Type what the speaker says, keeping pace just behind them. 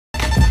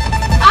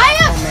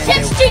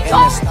You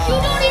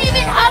don't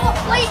even have a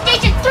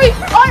PlayStation 3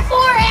 or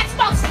 4,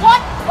 Xbox One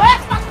or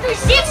Xbox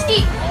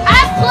 360.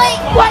 I'm playing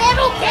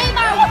whatever game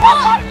I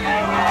want.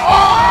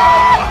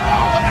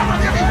 Whatever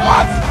game he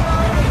wants.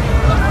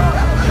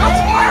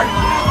 That's smart.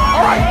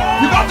 All right,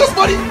 you got this,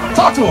 buddy.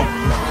 Talk to him.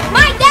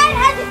 My dad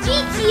has a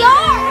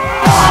GTR.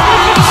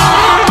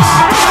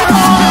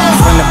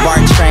 From the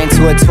BART train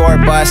to a tour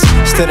bus,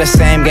 still the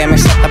same game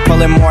except I'm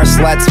pulling more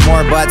sluts,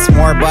 more butts,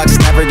 more bucks,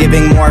 never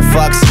giving more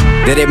fucks.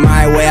 Did it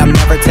my way, I'm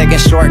never taking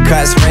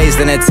shortcuts. Raised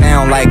in a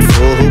town like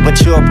fool, who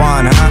put you up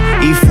on,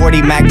 huh?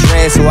 E40 Mac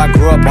Dre's who I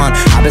grew up on.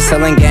 I've been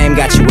selling game,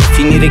 got you if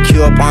you need a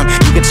cue up on.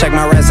 You can check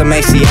my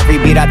resume, see every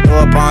beat I throw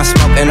up on.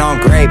 Smoking on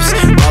grapes,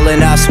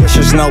 rolling up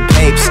swishers, no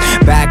papes.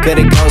 Back of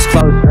the ghost,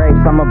 closed drapes,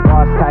 I'm a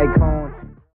boss tycoon.